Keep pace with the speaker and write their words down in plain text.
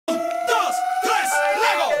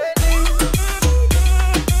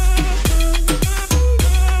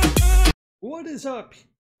is up,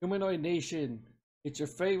 Humanoid Nation? It's your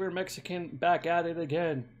favorite Mexican back at it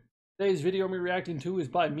again. Today's video I'm reacting to is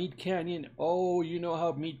by Meatcanyon. Oh, you know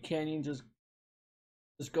how Meatcanyon just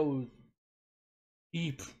goes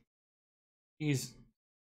deep. He's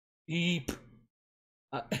deep.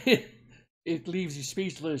 It leaves you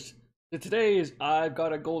speechless. So today is I've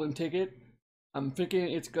got a golden ticket. I'm thinking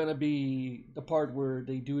it's gonna be the part where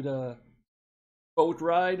they do the boat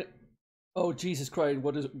ride. Oh Jesus Christ!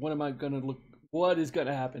 What is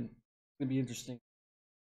gonna happen? It's gonna be interesting.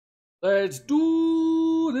 Let's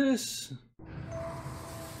do this.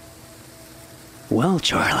 Well,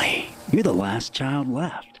 Charlie, you're the last child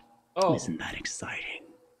left. Oh, isn't that exciting?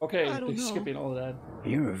 Okay, skipping all of that.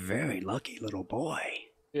 You're a very lucky little boy.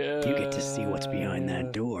 Yeah. You get to see what's behind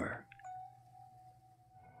that door.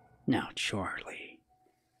 Now, Charlie,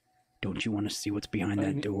 don't you want to see what's behind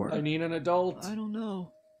that door? I need an adult. I don't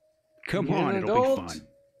know. Come on, it'll be fun.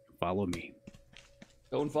 Follow me.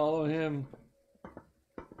 Don't follow him.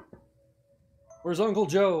 Where's Uncle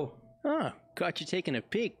Joe? Oh, caught you taking a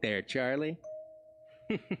peek there, Charlie.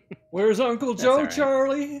 Where's Uncle Joe, right.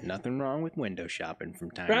 Charlie? Nothing wrong with window shopping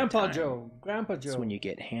from time Grandpa to time. Joe. Grandpa Joe. It's when you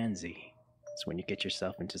get handsy. It's when you get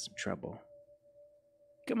yourself into some trouble.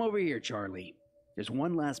 Come over here, Charlie. There's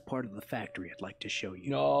one last part of the factory I'd like to show you.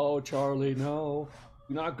 No, Charlie, no.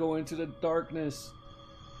 Do not go into the darkness.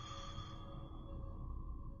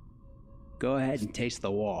 Go ahead and taste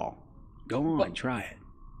the wall. Go on, try it.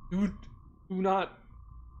 Do not.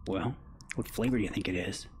 Well, what flavor do you think it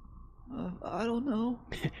is? I don't know.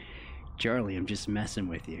 Charlie, I'm just messing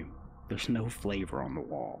with you. There's no flavor on the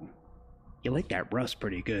wall. You like that rust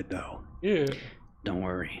pretty good, though. Yeah. Don't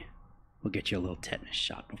worry. We'll get you a little tetanus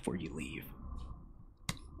shot before you leave.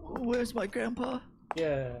 Where's my grandpa?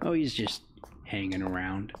 Yeah. Oh, he's just hanging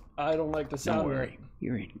around. I don't like the sound Don't of worry.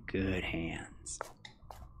 You're in good hands.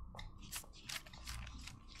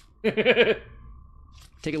 it.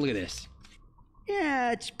 Take a look at this.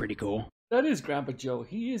 Yeah, it's pretty cool. That is Grandpa Joe.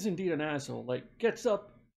 He is indeed an asshole. Like, gets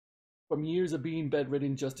up from years of being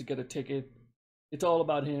bedridden just to get a ticket. It's all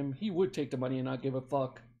about him. He would take the money and not give a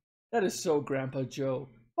fuck. That is so Grandpa Joe.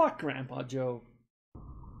 Fuck Grandpa Joe.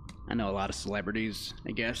 I know a lot of celebrities,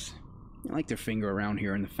 I guess. They like their finger around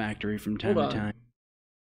here in the factory from time to time.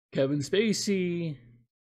 Kevin Spacey.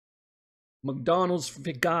 McDonald's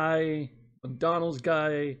guy. McDonald's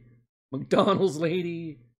guy. McDonald's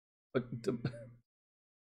lady.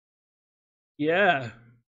 Yeah.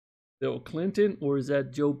 Bill Clinton? Or is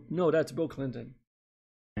that Joe? No, that's Bill Clinton.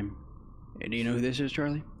 Do you know who this is,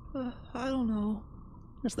 Charlie? I don't know.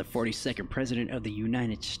 That's the 42nd President of the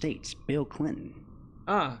United States, Bill Clinton.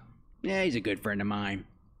 Ah. Yeah, he's a good friend of mine.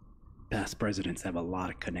 Past presidents have a lot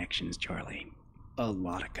of connections, Charlie. A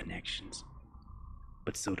lot of connections.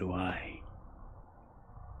 But so do I.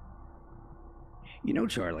 You know,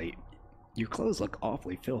 Charlie, your clothes look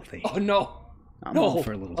awfully filthy. Oh, no. I'm no. all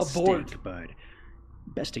for a little Abort. stink, but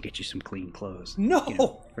best to get you some clean clothes. No. You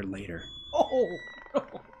know, for later. Oh, no.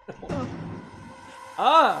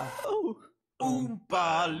 Ah. Oh.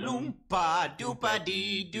 Oompa loompa doopa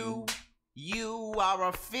dee doo. You are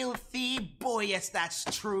a filthy boy, yes, that's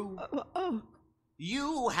true.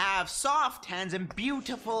 You have soft hands and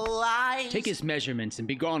beautiful eyes. Take his measurements and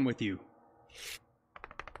be gone with you.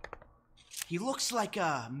 He looks like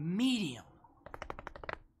a medium.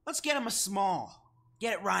 Let's get him a small.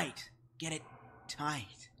 Get it right. Get it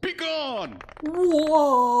tight. Be gone!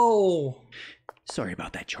 Whoa. Sorry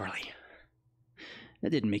about that, Charlie. That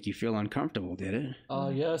didn't make you feel uncomfortable, did it?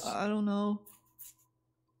 Yes. I don't know.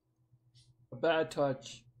 A bad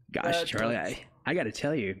touch. Gosh, Bad Charlie, touch. I gotta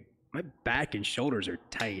tell you, my back and shoulders are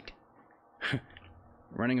tight.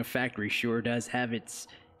 Running a factory sure does have its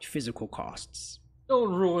physical costs.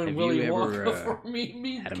 Don't ruin Have Willy you Wonka ever for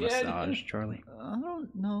me, had a kid. massage, Charlie? I don't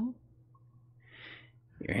know.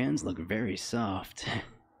 Your hands look very soft.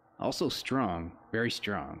 Also strong, very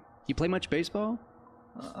strong. You play much baseball?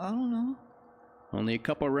 I don't know. Only a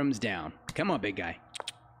couple rooms down. Come on, big guy.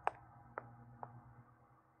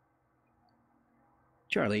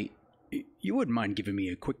 Charlie, you wouldn't mind giving me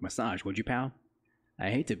a quick massage, would you, pal? I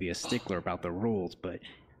hate to be a stickler about the rules, but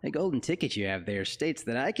the golden ticket you have there states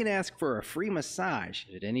that I can ask for a free massage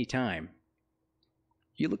at any time.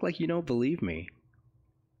 You look like you don't believe me.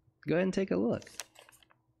 Go ahead and take a look.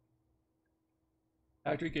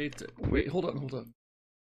 Factory gates. Wait, hold on. Go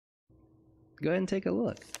ahead and take a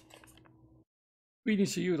look.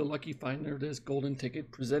 Greetings to you, the lucky finder of this golden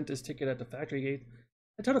ticket. Present this ticket at the factory gate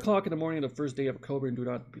at 10 o'clock in the morning of the first day of October, and do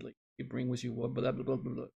not be late. Bring with you what blah blah blah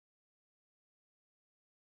blah blah.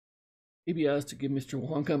 Maybe asked to give Mr.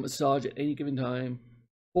 Wonka a massage at any given time.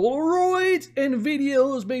 Polaroids and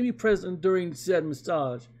videos may be present during said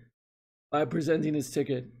massage. By presenting his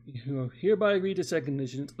ticket, you hereby agree to second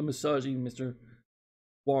conditions of massaging Mr.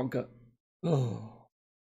 Wonka. Oh.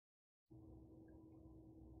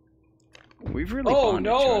 We've really Oh, bonded,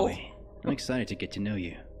 no. Charlie. I'm excited to get to know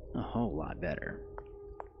you a whole lot better.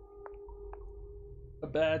 A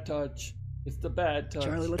bad touch. It's the bad touch.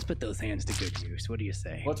 Charlie, let's put those hands to good use. What do you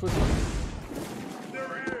say? What's with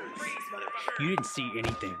You didn't see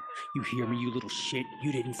anything. You hear me, you little shit?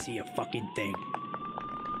 You didn't see a fucking thing.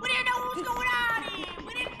 We didn't know what was going on here.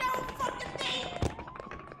 We didn't know a fucking thing.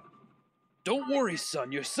 Don't worry,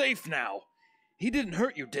 son. You're safe now. He didn't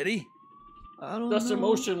hurt you, did he? I don't just know.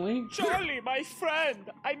 emotionally? Charlie, my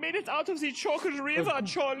friend! I made it out of the chocolate river,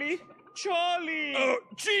 Charlie! Charlie! Oh,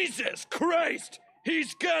 Jesus Christ!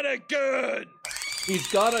 He's got a gun! He's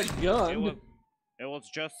got a gun. It was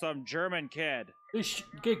just some German kid. They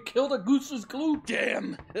get killed at Goose's Glue.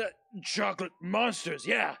 Damn! Chocolate monsters,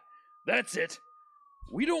 yeah. That's it.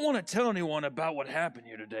 We don't want to tell anyone about what happened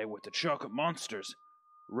here today with the chocolate monsters.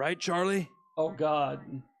 Right, Charlie? Oh, God.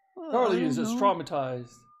 I Charlie don't is just know.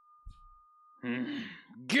 traumatized.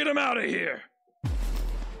 Get him out of here!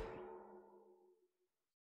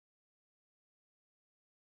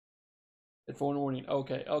 Phone warning.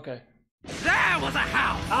 Okay, okay. There was a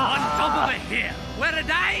house on top of a hill where a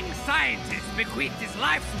dying scientist bequeathed his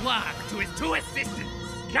life's work to his two assistants,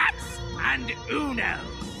 Katz and Uno.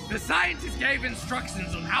 The scientist gave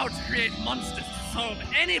instructions on how to create monsters to solve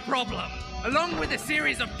any problem, along with a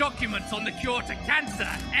series of documents on the cure to cancer,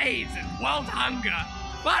 AIDS, and world hunger.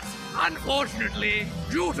 But, unfortunately,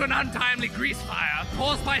 due to an untimely grease fire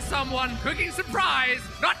caused by someone cooking surprise,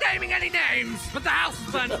 not naming any names, but the house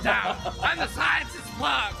was burnt down, and the scientist's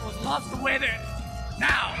work was lost with it.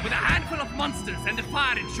 Now, with a handful of monsters and a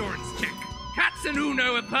fire insurance check, Katz and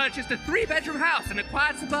Uno have purchased a 3-bedroom house in a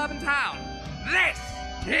quiet suburban town. This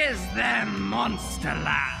is their monster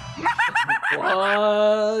land.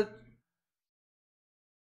 What?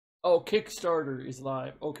 Oh, Kickstarter is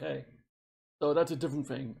live. Okay. So that's a different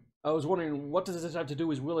thing. I was wondering, what does this have to do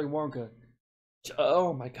with Willy Wonka?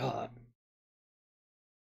 Oh my god.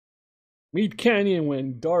 Meatcanyon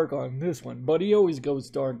went dark on this one, but he always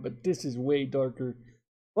goes dark, but this is way darker.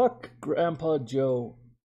 Fuck Grandpa Joe.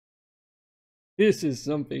 This is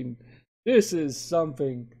something. This is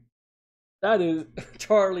something. That is,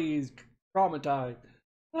 Charlie is traumatized.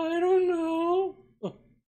 I don't know.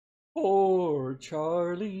 Poor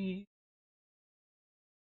Charlie.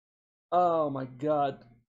 Oh my god.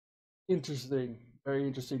 Interesting. Very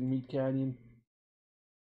interesting, Meatcanyon.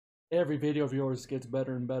 Every video of yours gets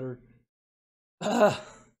better and better.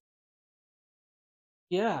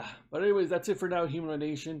 Yeah. But anyways, that's it for now, Humanoid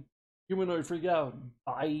Nation. Humanoid Freak out.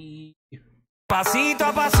 Bye. Pasito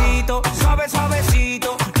a pasito, suave, suave,